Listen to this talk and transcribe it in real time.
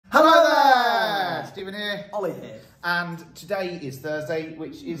Stephen here. Ollie here. And today is Thursday,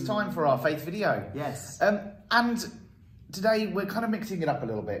 which is time for our faith video. Yes. And today we're kind of mixing it up a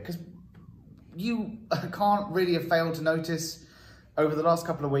little bit because you can't really have failed to notice over the last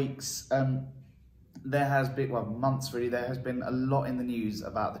couple of weeks, there has been, well, months really, there has been a lot in the news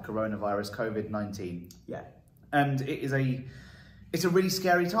about the coronavirus, COVID-19. Yeah. And it's a really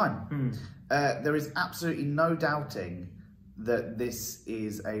scary time. There is absolutely no doubting that this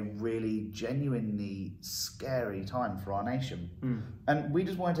is a really genuinely scary time for our nation. And we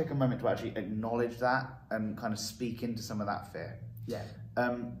just want to take a moment to actually acknowledge that and kind of speak into some of that fear. Yeah.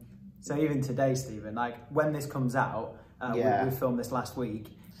 So even today, Stephen, like when this comes out, we filmed this last week,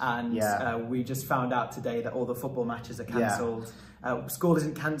 and we just found out today that all the football matches are cancelled. School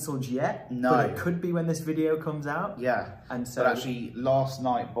isn't cancelled yet, but it could be when this video comes out. Yeah. And so, but actually, last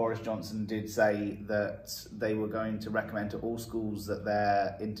night Boris Johnson did say that they were going to recommend to all schools that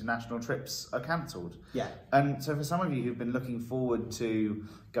their international trips are cancelled. Yeah. And so for some of you who've been looking forward to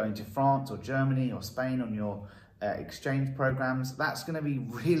going to France or Germany or Spain on your exchange programs, that's going to be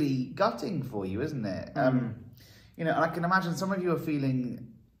really gutting for you, isn't it? You know, and I can imagine some of you are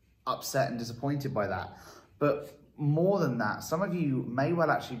feeling upset and disappointed by that, but more than that, some of you may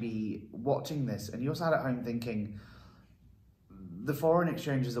well actually be watching this and you're sat at home thinking, the foreign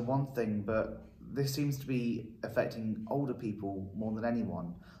exchanges are one thing, but this seems to be affecting older people more than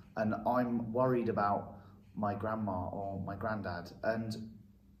anyone, and I'm worried about my grandma or my granddad. And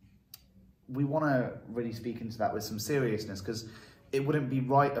we want to really speak into that with some seriousness, because it wouldn't be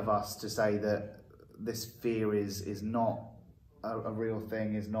right of us to say that this fear is not a real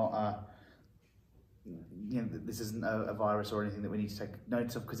thing, is not a, you know, this isn't a virus or anything that we need to take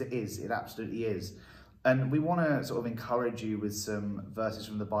notice of, because it is, it absolutely is. And we want to sort of encourage you with some verses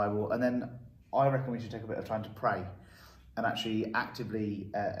from the Bible, and then I reckon we should take a bit of time to pray and actually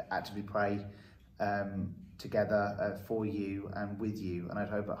actively pray together for you and with you, and I'd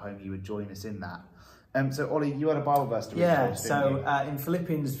hope at home you would join us in that. So Ollie, you had a Bible verse to read. Yeah, so in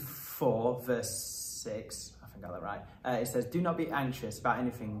Philippians 4 verse 6, I think I got that right, it says, do not be anxious about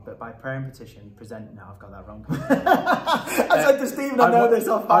anything, but by prayer and petition present, no, I've got that wrong. I said to Stephen, I know this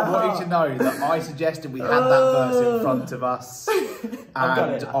off by heart. I want you to know that I suggested we had that verse in front of us,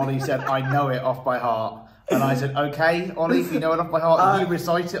 and Ollie said, I know it off by heart. And I said, okay, Ollie, if you know it off by heart, you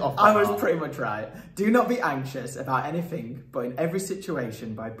recite it off by heart. I was pretty much right. Do not be anxious about anything, but in every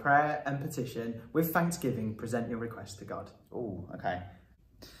situation, by prayer and petition, with thanksgiving, present your request to God. Oh, okay.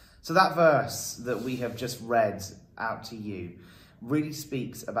 So that verse that we have just read out to you really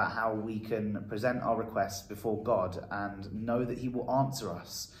speaks about how we can present our requests before God and know that he will answer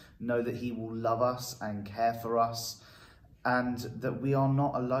us, know that he will love us and care for us, and that we are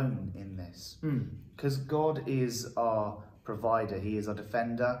not alone in this. Because God is our provider, he is our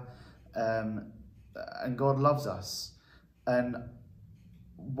defender, and God loves us. And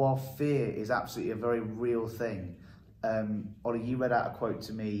while fear is absolutely a very real thing, Ollie, you read out a quote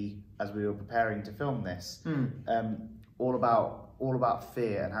to me as we were preparing to film this, all about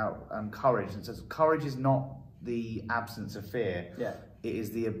fear and how courage. And says courage is not the absence of fear. Yeah. It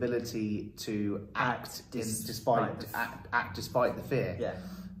is the ability to act despite the fear. Yeah.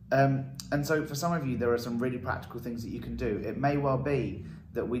 And so for some of you, there are some really practical things that you can do. It may well be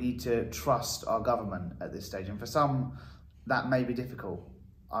that we need to trust our government at this stage, and for some, that may be difficult.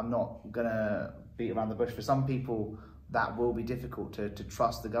 I'm not gonna beat around the bush. For some people, that will be difficult to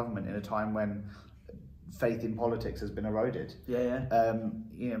trust the government in a time when faith in politics has been eroded.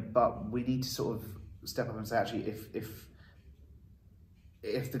 You know, but we need to sort of step up and say, actually,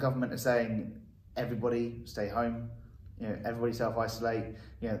 if the government is saying everybody stay home, you know, everybody self-isolate,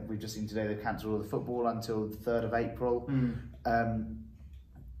 you know, we've just seen today they've cancelled all the football until the 3rd of April.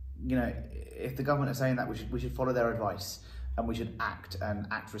 You know, if the government is saying that, we should follow their advice, and we should act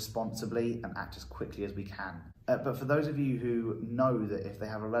responsibly and act as quickly as we can. But for those of you who know that if they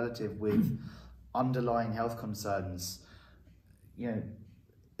have a relative with underlying health concerns, you know,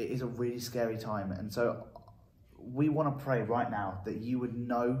 it is a really scary time. And so we want to pray right now that you would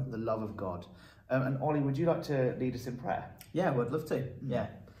know the love of God. And Ollie, would you like to lead us in prayer? Yeah, we'd love to. Yeah.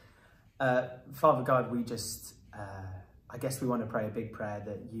 Father God, we just, I guess we want to pray a big prayer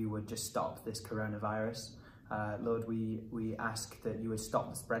that you would just stop this coronavirus. Lord, we ask that you would stop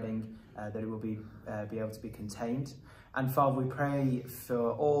the spreading, that it will be able to be contained. And Father, we pray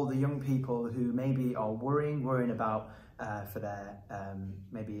for all the young people who maybe are worrying about for their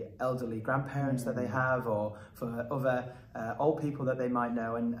maybe elderly grandparents that they have, or for other old people that they might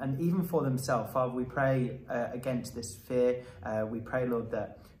know, and even for themselves. Father, we pray against this fear. We pray, Lord,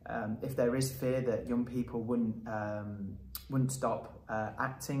 that if there is fear, that young people wouldn't stop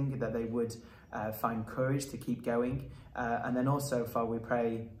acting, that they would find courage to keep going. And then also, Father, we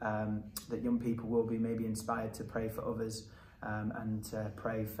pray that young people will be maybe inspired to pray for others and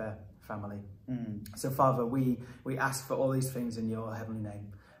pray for family. So, Father, we ask for all these things in your heavenly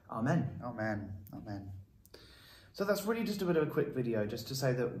name. Amen. Amen. Amen. So that's really just a bit of a quick video, just to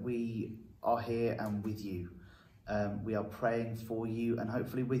say that we are here and with you. We are praying for you and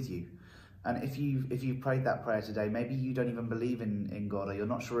hopefully with you. And if you've prayed that prayer today, maybe you don't even believe in God, or you're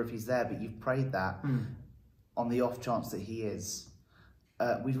not sure if he's there, but you've prayed that on the off chance that he is,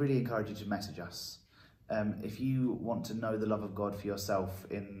 we'd really encourage you to message us. If you want to know the love of God for yourself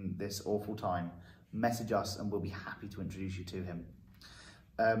in this awful time, message us and we'll be happy to introduce you to him.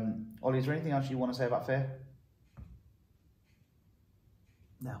 Ollie, is there anything else you want to say about fear?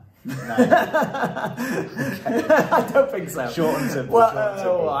 No. No. I don't think so. Short and simple. Well, short and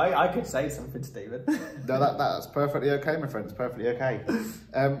simple. I could say something, Stephen. No, that's perfectly okay, my friends. Perfectly okay.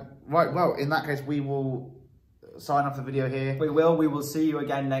 Right, well, in that case, we will sign off the video here. We will see you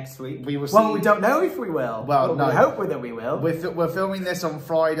again next week. We will see. Well, we don't know if we will. Well, no. We hope that we will. We're filming this on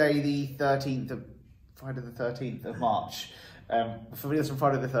Friday the 13th of March. We're filming this on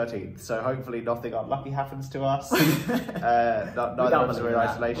Friday the 13th, so hopefully nothing unlucky happens to us. Neither of us are in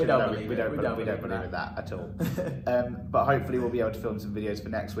isolation. We don't believe in that at all. But hopefully we'll be able to film some videos for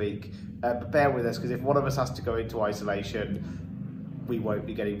next week. But bear with us, because if one of us has to go into isolation, we won't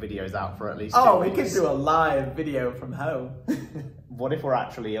be getting videos out for at least 2 weeks. We could do a live video from home. What if we're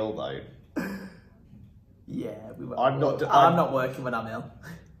actually ill though? Yeah, we will. I'm not working when I'm ill.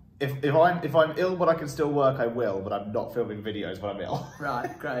 If I'm ill but I can still work, I will, but I'm not filming videos when I'm ill. Right,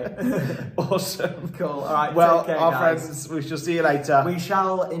 great. Awesome. Cool. All right, well, take care, our guys. friends, we shall see you later. We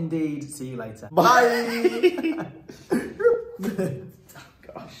shall indeed see you later. Bye.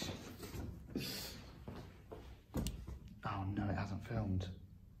 Gosh. Oh no, it hasn't filmed.